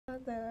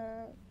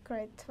the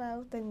grade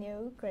 12, the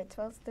new grade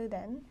 12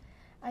 student,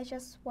 I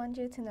just want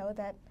you to know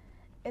that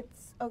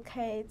it's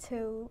okay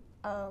to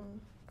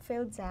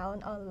feel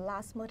down or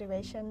lost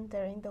motivation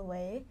during the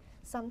way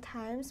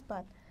sometimes,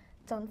 but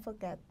don't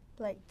forget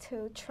like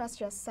to trust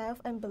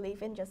yourself and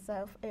believe in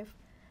yourself.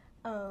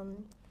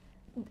 Um,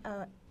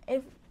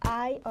 if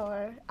I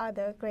or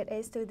other grade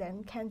A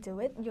student can do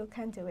it, you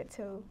can do it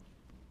too.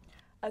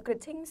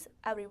 Greetings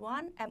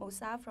everyone, I'm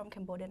Usa from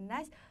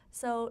Cambodianess.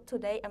 So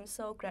today I'm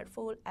so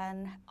grateful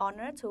and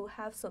honored to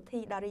have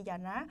Sothy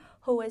Dariana,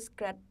 who is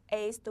grade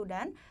A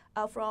student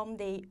from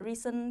the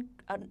recent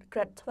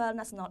grade 12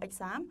 national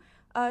exam.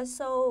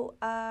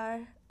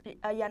 Yana,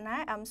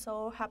 I'm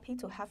so happy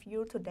to have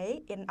you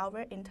today in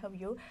our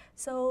interview.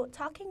 So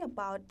talking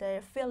about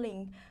the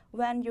feeling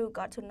when you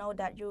got to know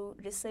that you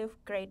received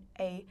grade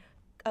A,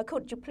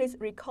 could you please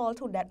recall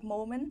to that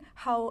moment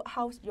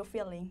how's your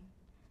feeling?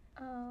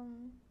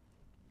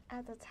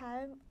 At the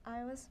time,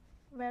 I was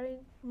very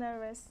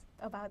nervous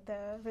about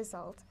the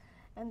result,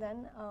 and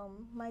then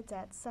my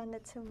dad sent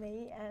it to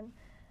me, and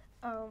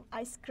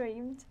I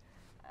screamed.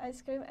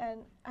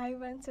 And I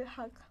went to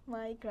hug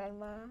my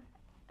grandma,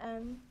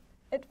 and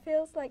it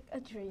feels like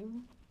a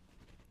dream.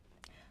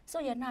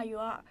 So yeah, now you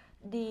are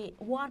the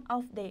one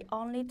of the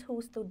only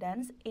two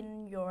students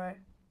in your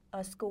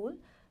school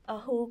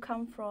who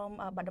come from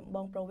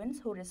Battambang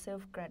province who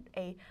received grade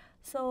A.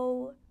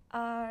 So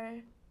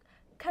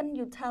can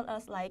you tell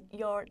us like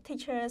your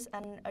teachers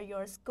and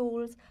your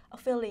school's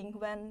feeling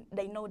when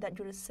they know that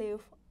you receive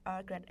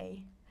grade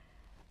A?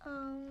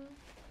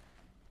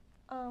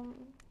 Um,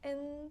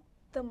 in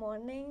the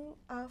morning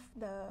of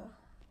the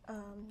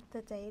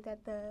day that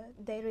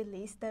they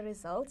released the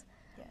result,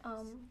 Yes.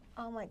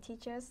 All my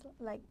teachers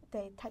like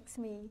they text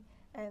me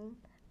and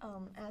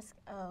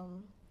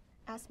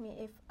ask me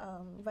if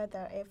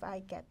whether if I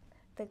get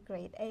the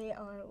grade A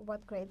or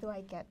what grade do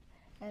I get,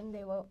 and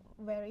they were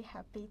very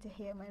happy to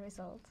hear my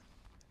result.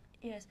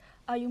 Yes,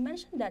 you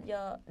mentioned that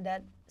your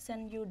dad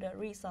sent you the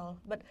result,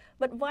 but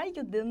why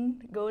you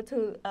didn't go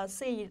to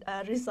see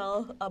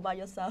result by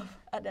yourself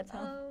at that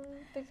time?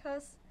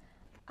 Because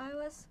I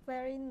was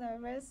very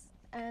nervous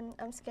and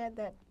I'm scared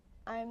that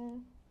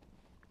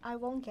I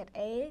won't get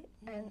A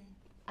and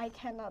I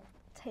cannot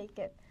take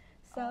it.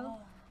 So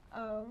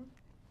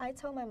I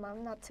told my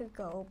mom not to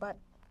go, but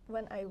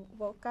when I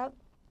woke up,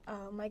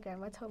 my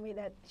grandma told me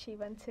that she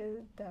went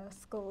to the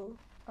school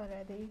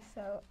already.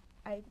 So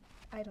I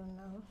don't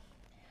know.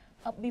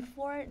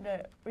 Before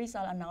the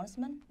result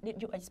announcement,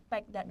 did you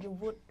expect that you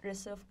would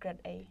receive grade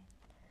A?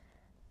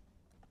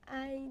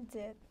 I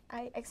did.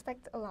 I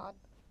expect a lot,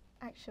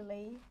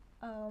 actually.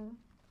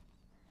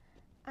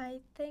 I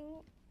think,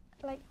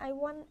 like, I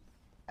want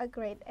a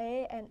grade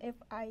A, and if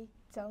I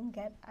don't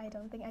get, I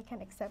don't think I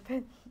can accept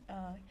it.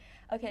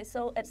 Okay,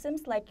 so it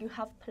seems like you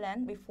have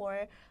planned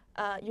before,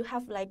 you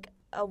have like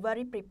a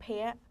very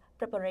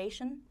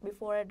preparation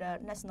before the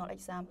national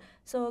exam.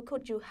 So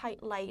could you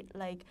highlight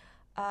like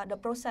the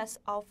process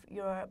of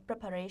your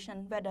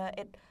preparation, whether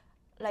it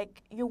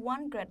like you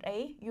want grade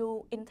A,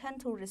 you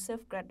intend to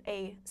receive grade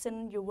A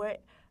since you were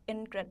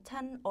in grade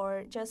 10,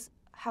 or just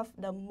have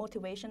the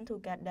motivation to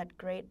get that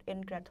grade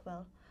in grade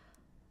 12?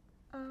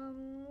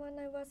 When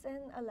I was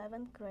in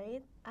 11th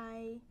grade,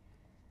 I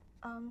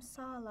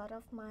saw a lot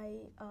of my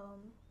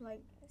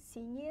like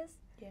seniors.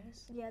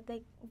 Yes. Yeah,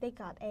 they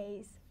got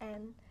A's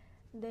and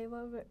they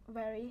were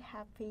very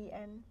happy,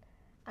 and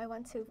I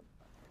want to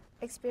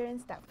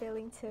experience that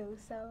feeling too.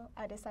 So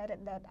I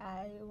decided that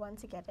I want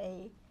to get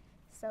A.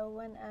 So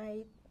when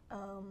I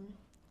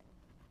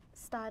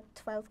start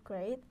 12th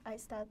grade, I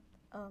start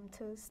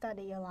to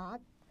study a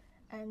lot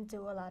and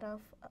do a lot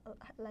of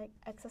like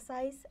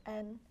exercise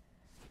and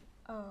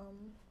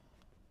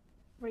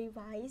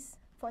revise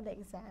for the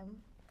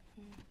exam.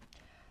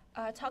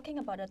 Talking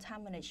about the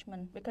time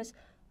management, because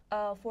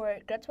for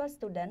graduate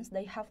students,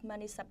 they have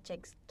many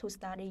subjects to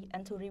study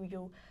and to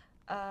review.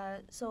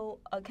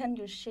 Can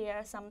you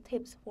share some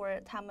tips for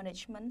time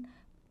management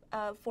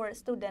for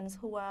students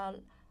who are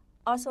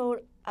also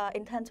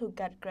intend to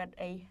get grade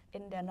A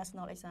in their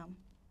national exam?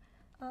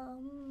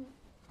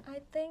 I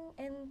think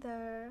in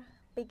the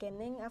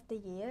beginning of the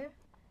year,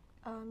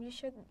 you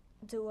should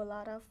do a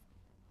lot of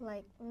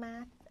like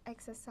math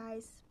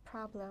exercise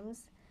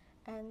problems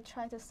and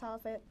try to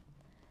solve it.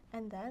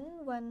 And then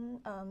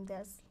when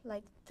there's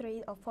like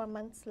 3 or 4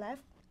 months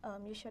left,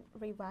 you should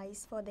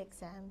revise for the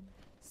exam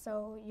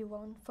so you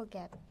won't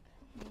forget.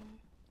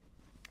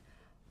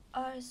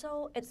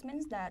 So it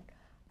means that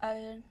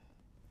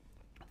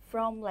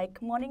from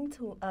like morning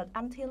to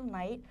until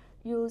night,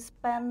 you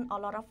spend a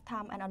lot of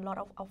time and a lot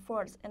of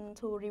efforts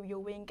into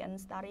reviewing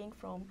and studying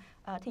from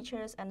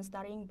teachers and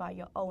studying by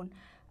your own.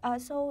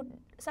 So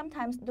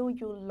sometimes do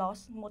you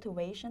lose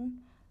motivation?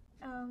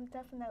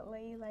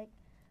 Definitely, like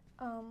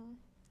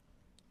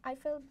I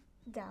feel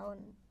down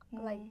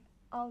like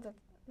all the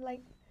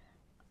like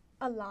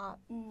a lot,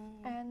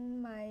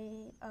 and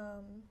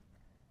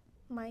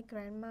my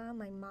grandma,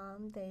 my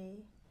mom,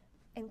 they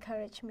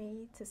encourage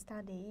me to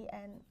study,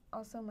 and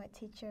also my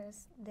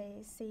teachers,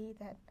 they see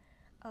that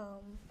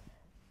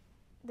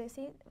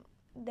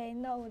they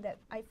know that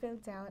I feel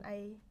down.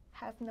 I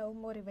have no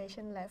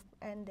motivation left,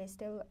 and they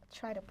still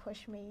try to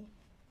push me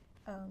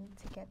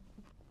to get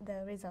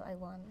the result I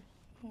want.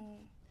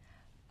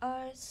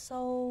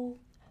 So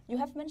you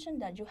have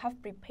mentioned that you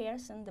have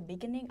prepared since the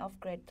beginning of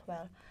grade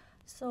 12.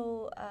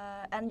 So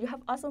and you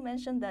have also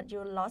mentioned that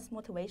you lost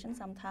motivation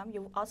sometimes.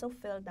 You also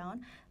fell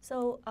down.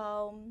 So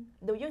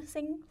do you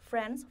think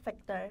friends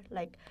factor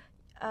like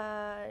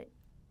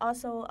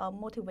also a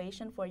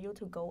motivation for you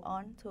to go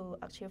on to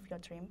achieve your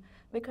dream?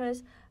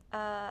 Because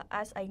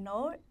as I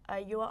know,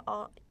 you are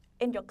all,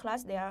 in your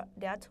class there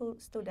are two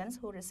students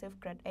who receive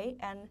grade A,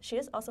 and she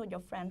is also your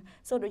friend.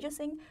 So do you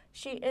think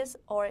she is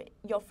or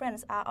your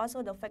friends are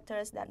also the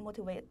factors that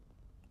motivate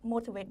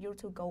you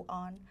to go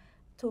on,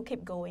 to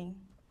keep going?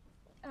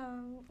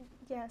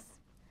 Yes,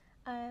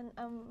 and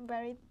I'm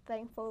very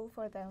thankful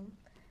for them.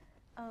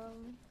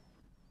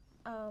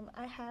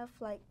 I have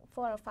like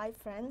 4 or 5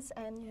 friends,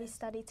 and we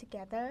study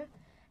together,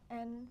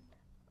 and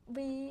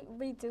we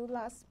do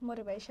lots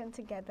motivation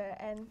together,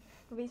 and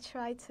we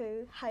try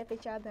to hype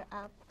each other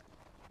up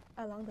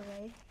along the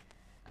way.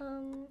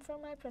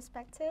 From my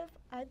perspective,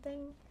 I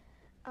think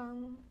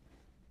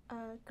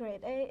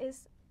grade A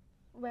is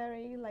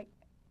very like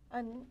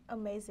an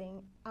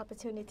amazing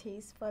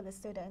opportunities for the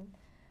student,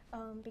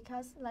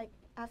 because like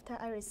after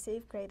I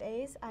received grade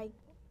A's,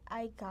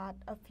 I got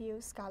a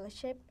few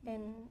scholarship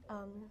in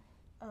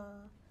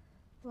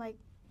like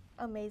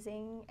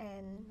amazing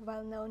and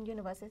well-known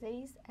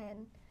universities,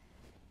 and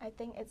I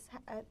think it's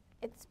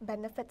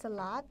benefits a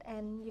lot,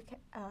 and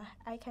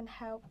I can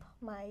help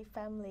my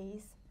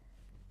families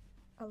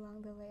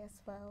along the way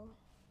as well.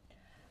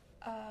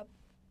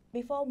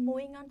 Before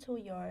moving on to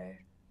your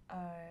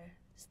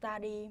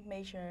study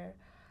major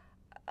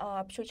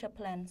future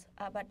plans,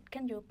 but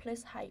can you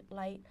please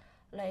highlight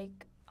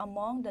like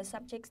among the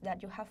subjects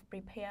that you have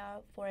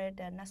prepared for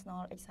the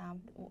national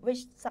exam,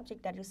 which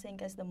subject that you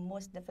think is the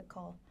most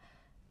difficult?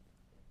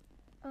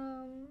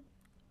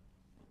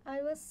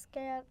 I was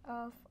scared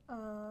of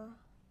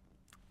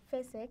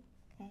physics.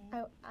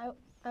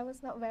 I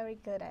was not very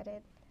good at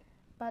it,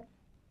 but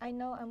I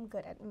know I'm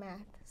good at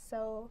math.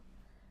 So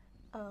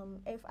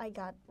if I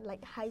got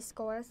like high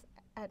scores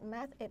at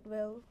math, it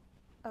will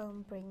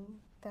bring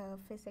the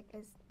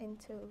physics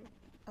into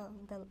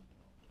the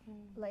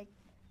like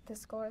the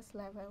scores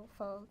level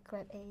for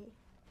grade A.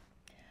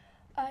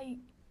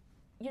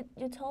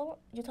 You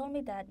told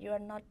me that you are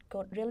not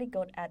really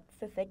good at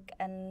physics,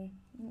 and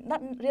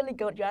not really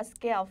good. You are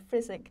scared of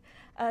physics.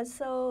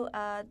 So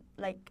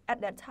like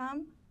at that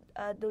time,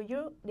 did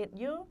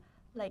you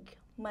like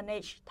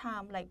manage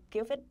time, like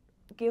give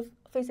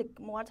physics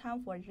more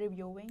time for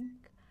reviewing?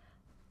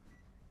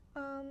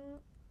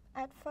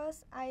 At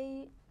first,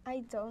 I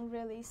don't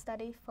really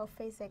study for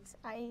physics.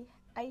 I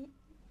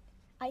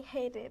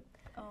hate it.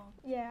 Oh.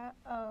 Yeah.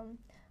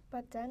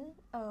 But then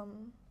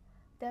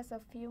there's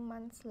a few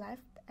months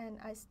left, and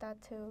I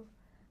start to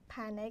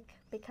panic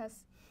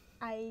because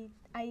I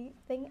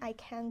think I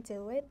can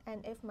do it,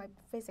 and if my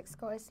physics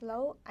score is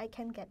low, I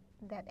can get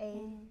that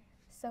A.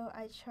 So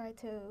I try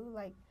to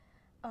like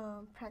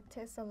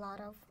practice a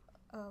lot of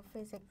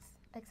physics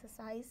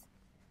exercise,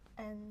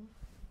 and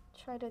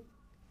try to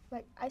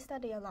like I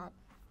study a lot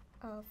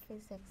of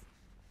physics.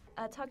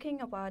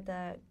 Talking about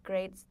the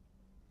grades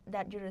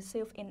that you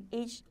receive in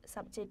each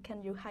subject,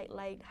 can you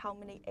highlight how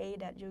many A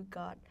that you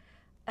got?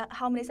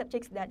 How many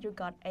subjects that you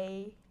got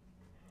A?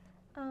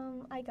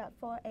 I got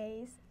 4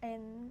 A's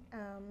in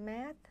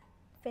math,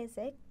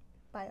 physics,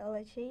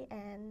 biology,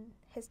 and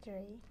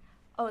history.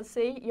 Oh,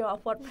 see, your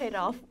effort paid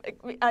off.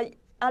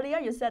 Earlier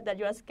you said that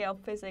you are scared of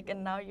physics,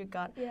 and now you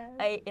got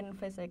A in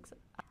physics.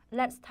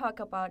 Let's talk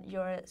about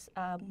your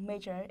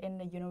major in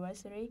the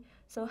university.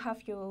 So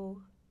have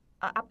you,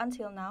 up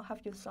until now,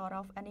 have you thought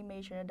of any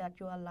major that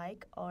you are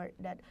like or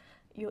that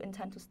you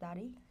intend to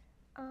study?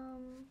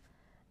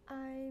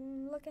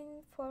 I'm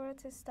looking forward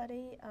to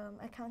study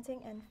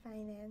accounting and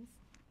finance.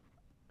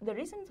 The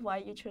reasons why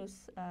you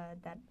choose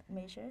that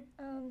major?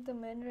 The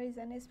main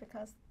reason is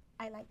because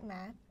I like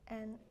math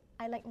and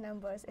I like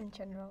numbers in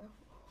general.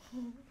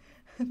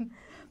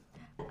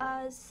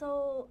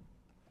 So,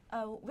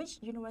 which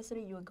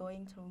university you are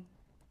going to?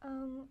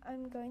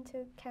 I'm going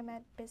to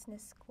Cambodianess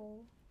Business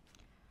School.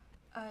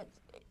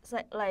 So,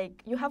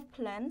 like you have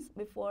plans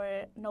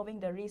before knowing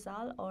the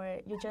result,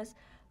 or you just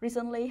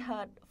recently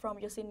heard from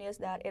your seniors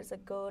that it's a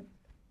good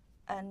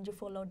and you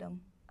follow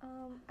them?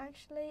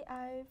 Actually,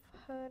 I've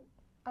heard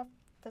of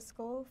the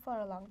school for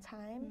a long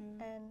time,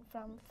 and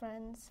from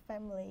friends,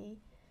 family,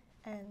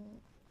 and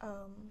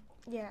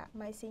yeah,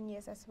 my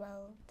seniors as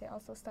well. They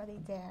also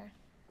studied there,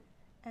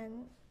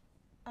 and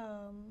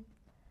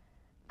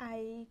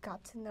I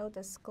got to know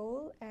the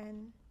school,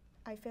 and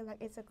I feel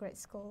like it's a great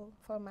school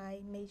for my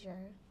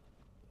major.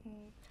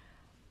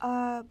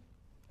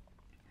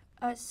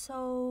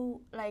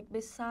 So, like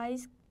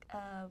besides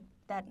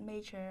that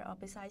major or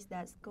besides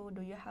that school,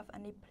 do you have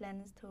any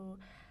plans to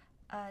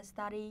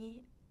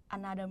study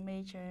another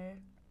major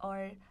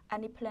or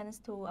any plans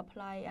to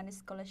apply any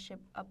scholarship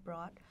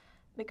abroad?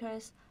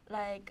 Because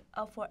like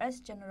for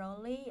us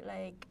generally,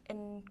 like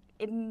in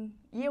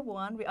year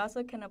one, we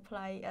also can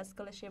apply a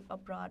scholarship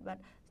abroad. But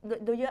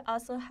do you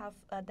also have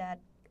that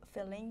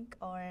feeling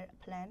or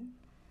plan?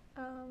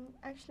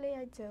 Actually,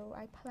 I do.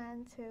 I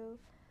plan to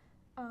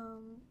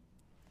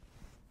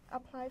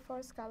apply for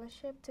a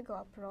scholarship to go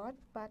abroad,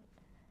 but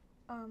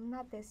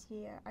not this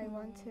year. I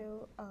want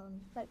to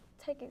like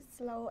take it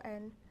slow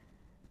and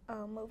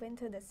move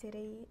into the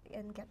city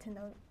and get to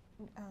know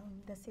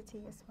the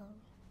city as well.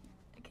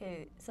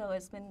 Okay, so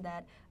it's been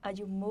that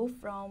you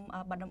moved from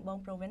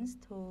Battambang province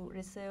to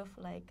receive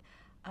like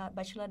a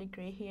bachelor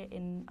degree here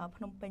in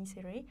Phnom Penh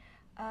city.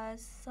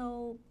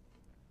 So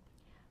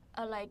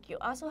like you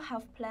also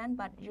have plan,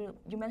 but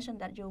you mentioned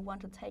that you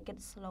want to take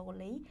it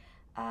slowly.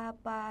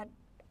 But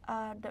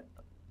I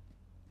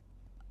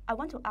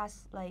want to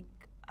ask like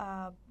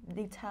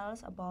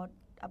details about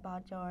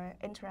your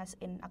interest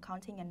in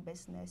accounting and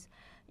business.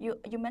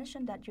 You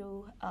mentioned that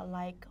you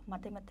like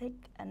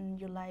mathematics and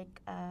you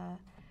like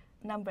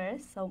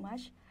numbers so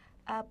much,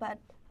 but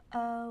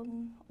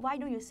why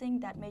do you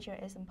think that major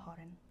is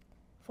important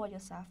for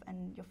yourself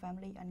and your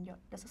family and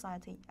the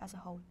society as a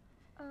whole?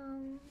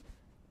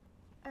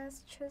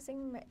 As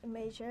choosing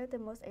major, the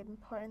most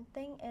important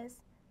thing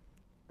is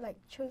like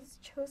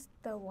choose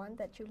the one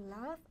that you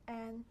love,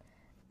 and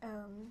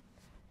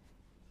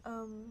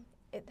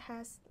it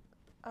has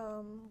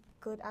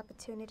good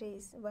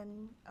opportunities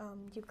when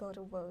you go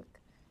to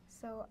work.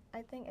 So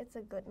I think it's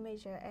a good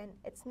major, and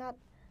it's not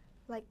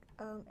like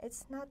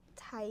it's not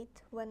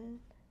tight when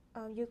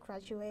you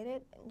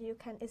graduated. You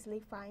can easily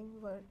find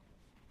work.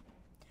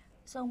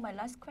 So my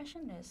last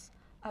question is,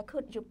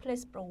 could you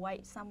please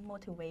provide some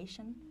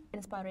motivation,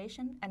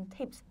 inspiration, and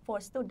tips for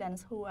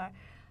students who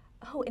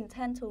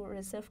intend to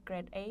receive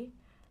grade A,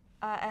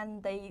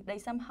 and they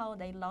somehow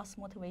they lost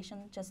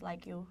motivation just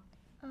like you?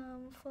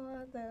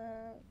 For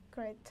the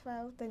grade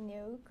 12, the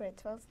new grade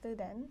 12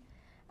 student,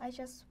 I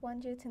just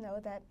want you to know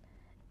that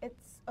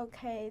it's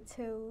okay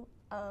to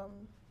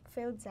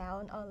feel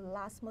down or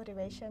lost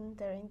motivation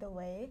during the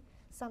way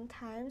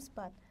sometimes,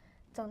 but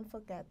don't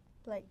forget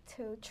like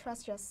to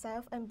trust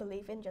yourself and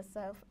believe in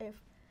yourself.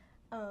 If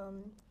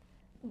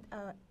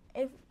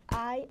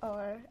I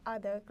or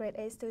other grade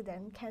A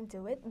student can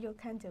do it, you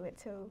can do it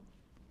too.